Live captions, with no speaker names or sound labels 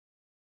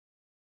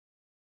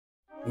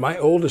My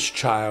oldest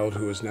child,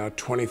 who is now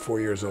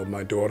 24 years old,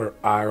 my daughter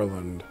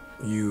Ireland,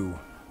 you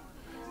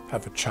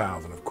have a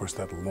child, and of course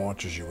that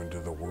launches you into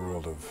the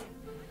world of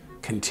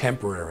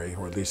contemporary,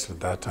 or at least at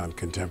that time,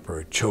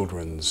 contemporary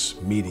children's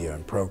media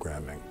and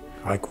programming.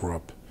 I grew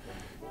up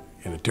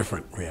in a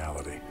different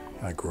reality.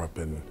 I grew up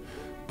in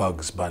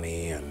Bugs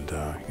Bunny and,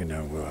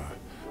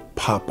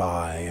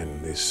 Popeye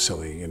and these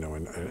silly,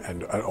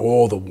 and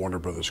all the Warner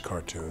Brothers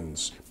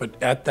cartoons. But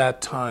at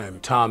that time,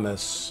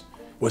 Thomas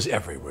was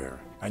everywhere.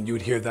 And you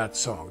would hear that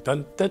song,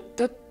 dun, da,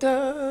 da,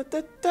 da,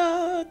 da,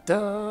 da,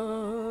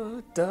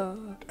 da, da.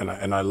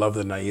 And I love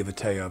the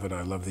naivete of it.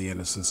 I love the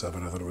innocence of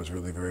it. I thought it was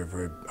really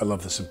I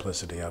love the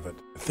simplicity of it.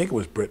 I think it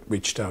was Britt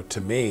reached out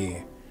to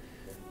me,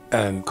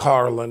 and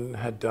Carlin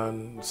had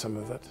done some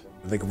of it.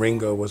 I think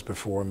Ringo was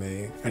before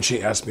me, and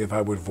she asked me if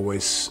I would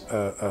voice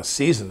a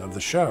season of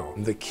the show.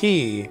 And the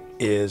key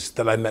is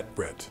that I met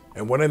Britt.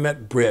 And when I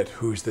met Britt,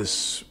 who's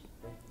this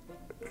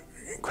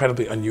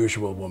incredibly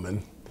unusual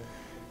woman,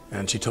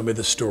 and she told me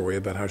the story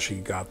about how she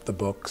got the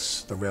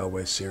books, the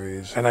Railway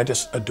series, and I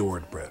just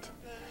adored Britt.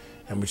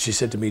 And when she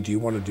said to me, do you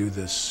want to do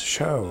this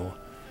show?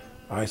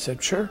 I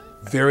said, sure.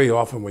 Very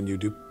often when you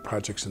do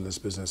projects in this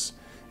business,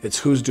 it's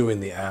who's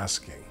doing the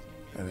asking.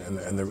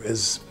 And there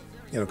is,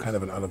 kind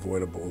of an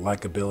unavoidable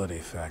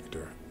likability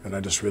factor. And I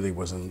just really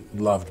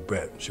loved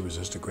Britt. She was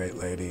just a great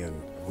lady,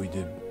 and we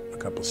did a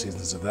couple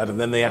seasons of that. And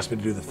then they asked me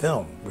to do the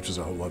film, which is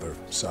a whole other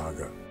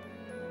saga.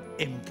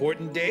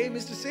 Important day,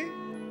 Mr. C?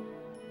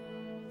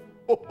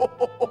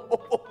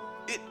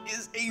 It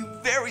is a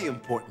very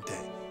important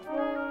day.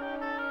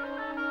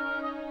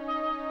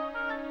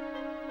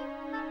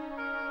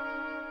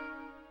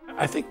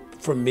 I think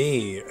for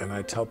me, and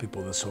I tell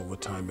people this all the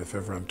time, if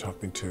ever I'm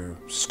talking to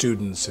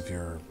students, if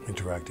you're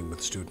interacting with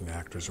student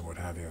actors or what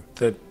have you,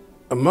 that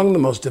among the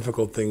most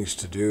difficult things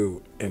to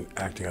do in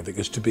acting, I think,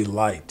 is to be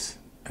light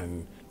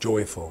and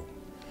joyful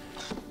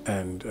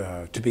and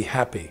to be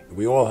happy.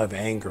 We all have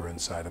anger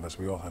inside of us.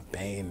 We all have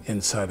pain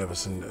inside of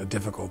us and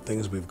difficult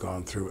things we've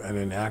gone through. And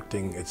in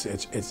acting,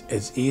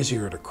 it's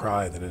easier to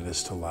cry than it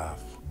is to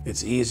laugh.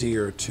 It's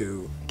easier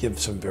to give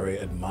some very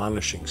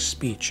admonishing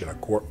speech in a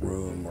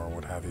courtroom or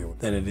what have you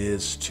than it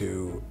is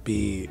to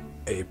be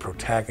a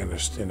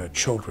protagonist in a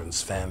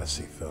children's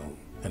fantasy film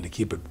and to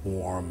keep it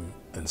warm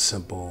and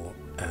simple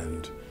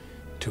and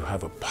to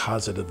have a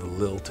positive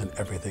lilt in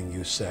everything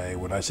you say.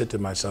 What I said to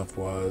myself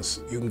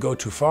was, you can go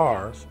too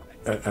far,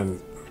 and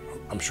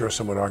I'm sure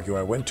some would argue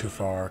I went too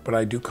far, but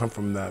I do come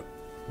from that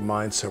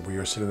mindset where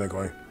you're sitting there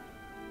going,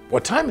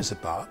 what time is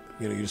it, Bob?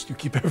 You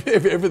keep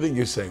everything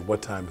you say,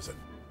 what time is it?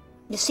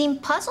 You seem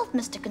puzzled,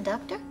 Mr.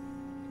 Conductor.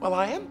 Well,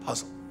 I am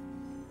puzzled.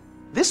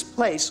 This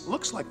place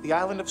looks like the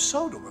island of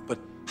Sodor, but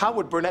how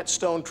would Burnett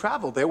Stone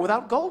travel there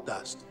without gold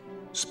dust?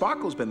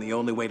 Sparkle's been the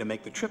only way to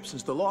make the trip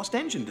since the lost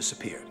engine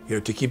disappeared.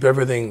 To keep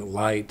everything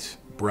light,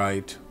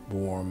 bright,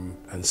 warm,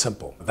 and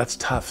simple. That's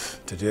tough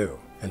to do.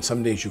 And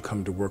some days you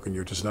come to work and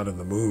you're just not in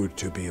the mood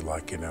to be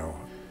like,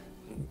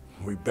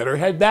 we better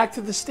head back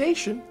to the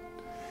station.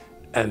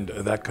 And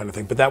that kind of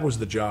thing. But that was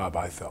the job,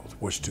 I felt,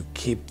 was to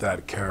keep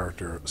that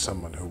character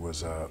someone who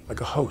was like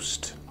a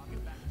host.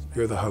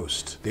 You're the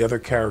host. The other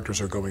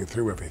characters are going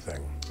through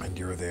everything, and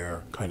you're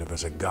there kind of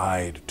as a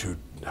guide to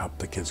help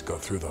the kids go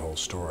through the whole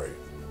story.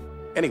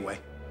 Anyway,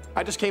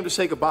 I just came to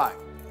say goodbye.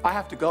 I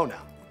have to go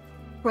now.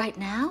 Right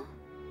now?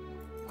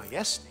 Why,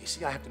 yes,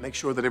 Stacy. I have to make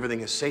sure that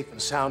everything is safe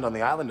and sound on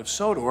the island of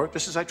Sodor,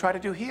 just as I try to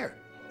do here.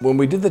 When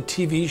we did the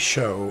TV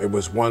show, it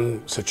was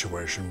one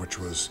situation, which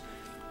was,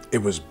 it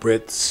was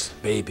Britt's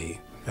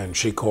baby, and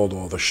she called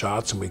all the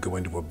shots, and we'd go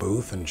into a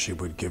booth, and she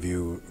would give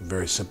you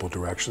very simple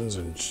directions,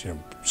 and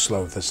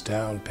slow this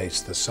down, pace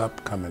this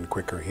up, come in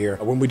quicker here.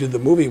 When we did the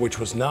movie, which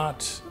was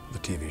not the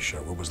TV show,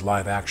 it was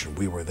live action,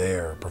 we were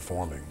there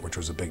performing, which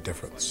was a big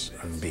difference,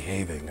 and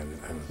behaving,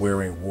 and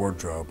wearing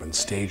wardrobe, and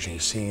staging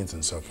scenes,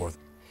 and so forth.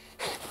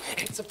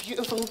 It's a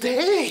beautiful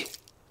day.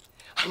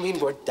 I mean,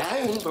 we're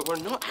down, but we're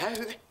not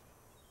out.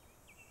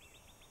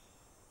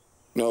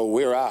 No,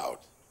 we're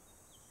out.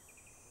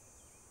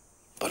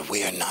 But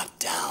we are not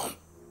down.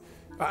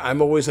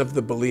 I'm always of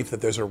the belief that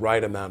there's a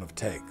right amount of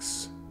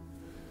takes.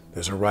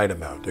 There's a right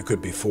amount. It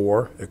could be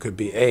 4, it could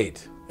be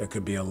 8, it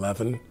could be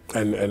 11.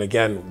 And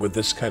again, with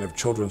this kind of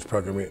children's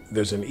programming,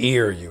 there's an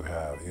ear you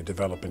have. You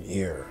develop an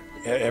ear.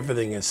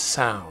 Everything is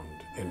sound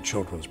in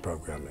children's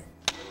programming.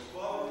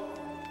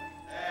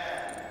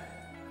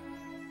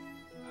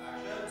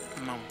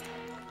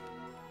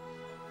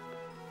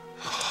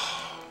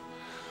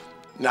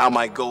 Now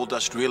my gold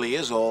dust really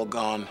is all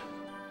gone.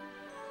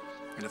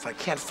 And if I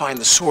can't find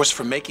the source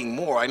for making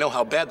more, I know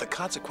how bad the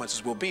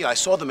consequences will be. I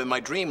saw them in my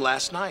dream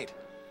last night.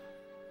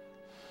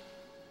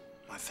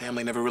 My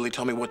family never really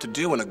told me what to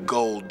do in a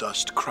gold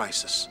dust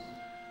crisis.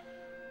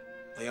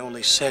 They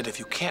only said if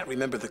you can't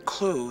remember the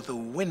clue, the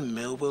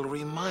windmill will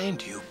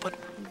remind you. But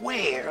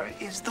where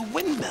is the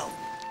windmill?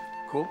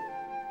 Cool?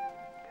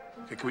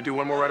 Okay, can we do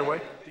one more right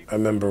away? I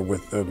remember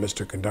with the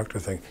Mr. Conductor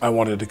thing, I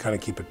wanted to kind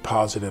of keep it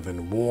positive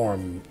and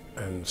warm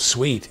and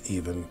sweet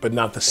even, but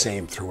not the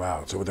same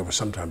throughout. So there were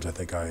sometimes I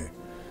think I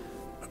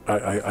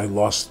I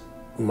lost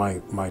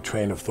my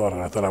train of thought,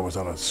 and I thought I was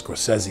on a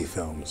Scorsese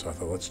film. So I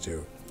thought, let's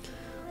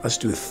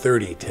do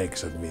 30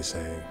 takes of me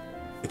saying,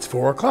 it's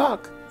 4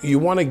 o'clock. You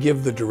want to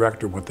give the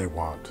director what they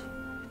want.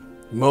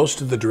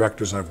 Most of the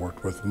directors I've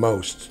worked with,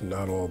 most,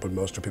 not all, but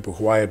most are people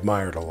who I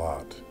admired a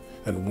lot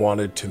and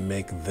wanted to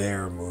make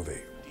their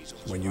movie.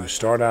 When you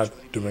start out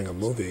doing a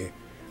movie,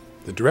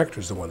 the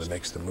director's the one that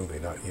makes the movie,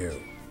 not you.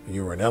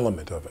 You're an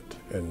element of it.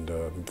 And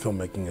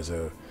filmmaking is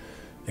an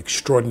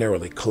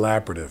extraordinarily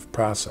collaborative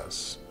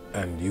process.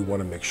 And you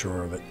want to make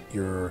sure that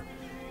you're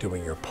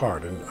doing your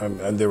part.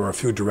 And there were a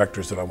few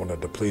directors that I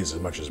wanted to please as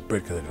much as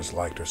Britt, because I just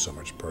liked her so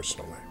much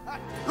personally.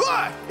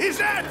 What is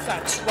that?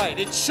 That's right,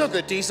 it's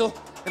sugar, Diesel.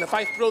 And if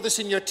I throw this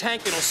in your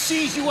tank, it'll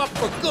seize you up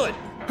for good.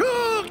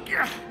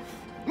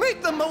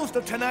 Make the most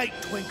of tonight,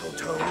 Twinkle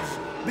Toes,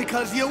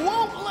 because you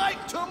won't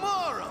like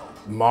tomorrow.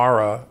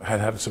 Mara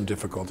had some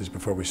difficulties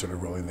before we started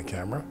rolling the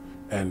camera,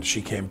 and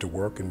she came to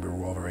work, and we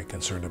were all very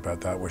concerned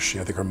about that. I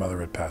think her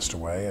mother had passed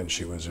away, and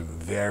she was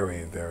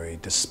very, very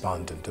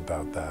despondent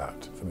about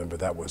that. Remember,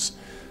 that was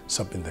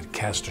something that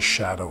cast a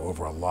shadow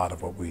over a lot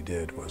of what we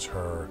did, was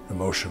her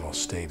emotional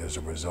state as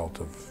a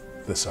result of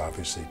this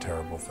obviously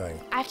terrible thing.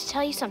 I have to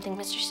tell you something,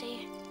 Mr.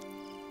 C.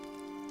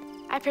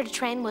 I've heard a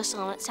train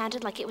whistle, and it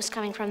sounded like it was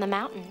coming from the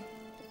mountain.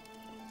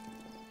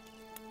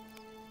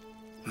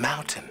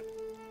 Mountain.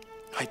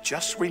 I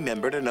just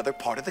remembered another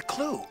part of the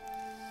clue.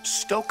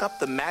 Stoke up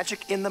the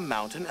magic in the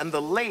mountain and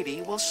the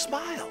lady will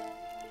smile.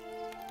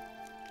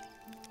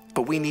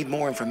 But we need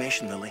more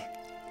information, Lily.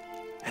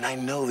 And I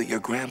know that your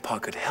grandpa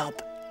could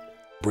help.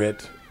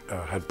 Britt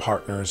had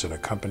partners in a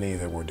company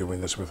that were doing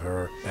this with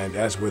her. And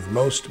as with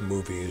most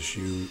movies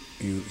you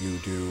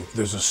do,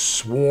 there's a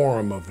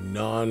swarm of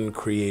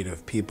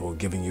non-creative people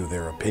giving you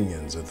their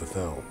opinions of the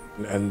film.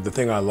 And the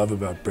thing I love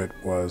about Britt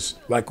was,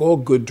 like all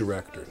good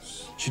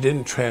directors, she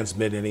didn't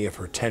transmit any of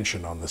her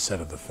tension on the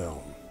set of the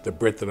film. The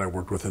Britt that I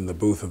worked with in the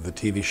booth of the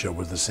TV show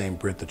was the same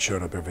Britt that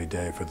showed up every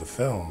day for the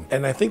film.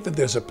 And I think that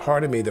there's a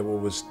part of me that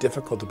what was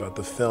difficult about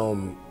the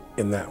film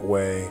in that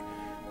way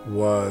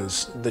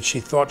was that she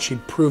thought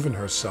she'd proven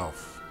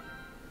herself.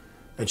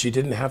 And she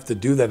didn't have to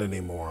do that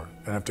anymore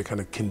and have to kind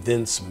of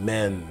convince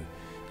men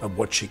of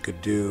what she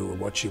could do or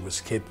what she was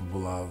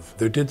capable of.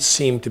 There did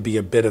seem to be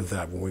a bit of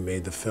that when we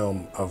made the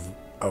film of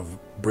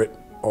Britt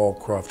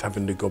Allcroft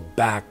having to go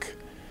back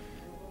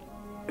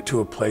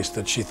to a place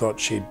that she thought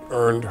she'd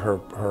earned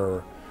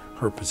her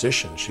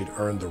position. She'd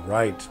earned the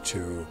right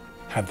to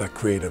have that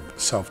creative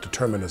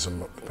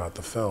self-determinism about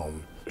the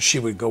film. She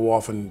would go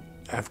off and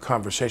have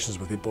conversations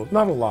with people,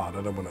 not a lot,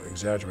 I don't want to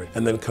exaggerate,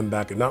 and then come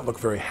back and not look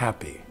very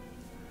happy,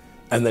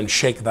 and then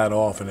shake that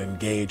off and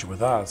engage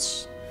with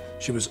us.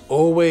 She was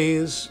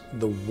always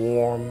the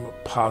warm,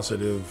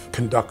 positive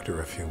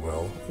conductor, if you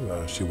will.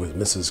 She was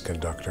Mrs.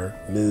 Conductor,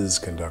 Ms.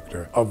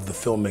 Conductor, of the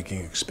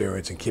filmmaking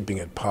experience and keeping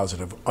it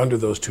positive under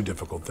those two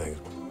difficult things.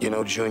 You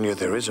know, Junior,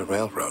 there is a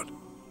railroad.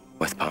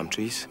 With palm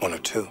trees? 1 or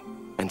 2.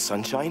 And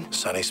sunshine?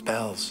 Sunny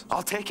spells.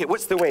 I'll take it.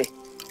 What's the way?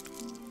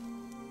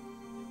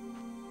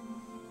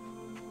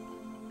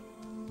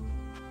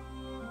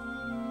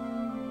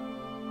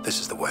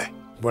 This is the way.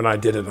 When I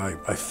did it,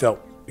 I felt,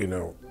 you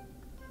know,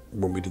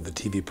 when we did the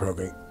TV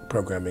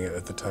programming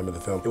at the time of the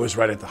film, it was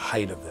right at the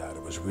height of that.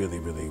 It was really,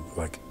 really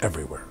like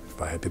everywhere.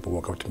 If I had people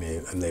walk up to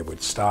me and they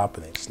would stop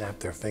and they'd snap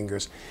their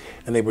fingers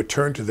and they would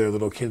turn to their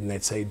little kid and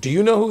they'd say, "Do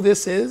you know who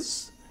this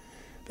is?"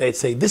 They'd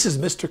say, "This is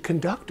Mr.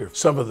 Conductor."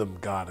 Some of them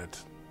got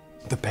it.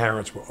 The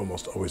parents were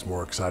almost always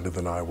more excited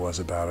than I was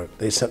about it.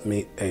 They sent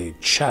me a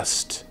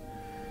chest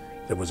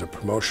that was a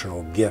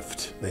promotional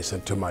gift they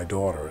sent to my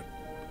daughter.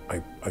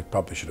 I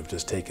probably should have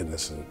just taken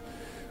this and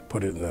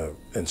put it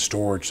in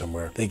storage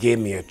somewhere. They gave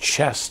me a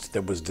chest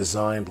that was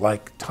designed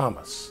like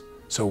Thomas.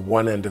 So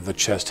one end of the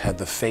chest had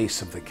the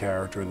face of the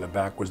character and the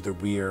back was the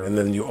rear. And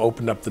then you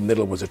opened up the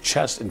middle was a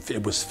chest and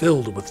it was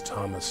filled with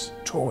Thomas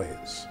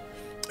toys.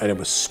 And it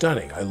was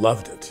stunning. I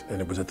loved it. And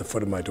it was at the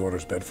foot of my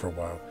daughter's bed for a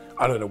while.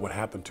 I don't know what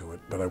happened to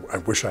it, but I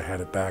wish I had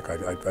it back.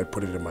 I'd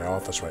put it in my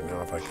office right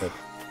now if I could.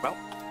 Well,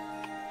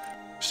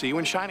 see you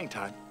in Shining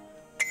Time.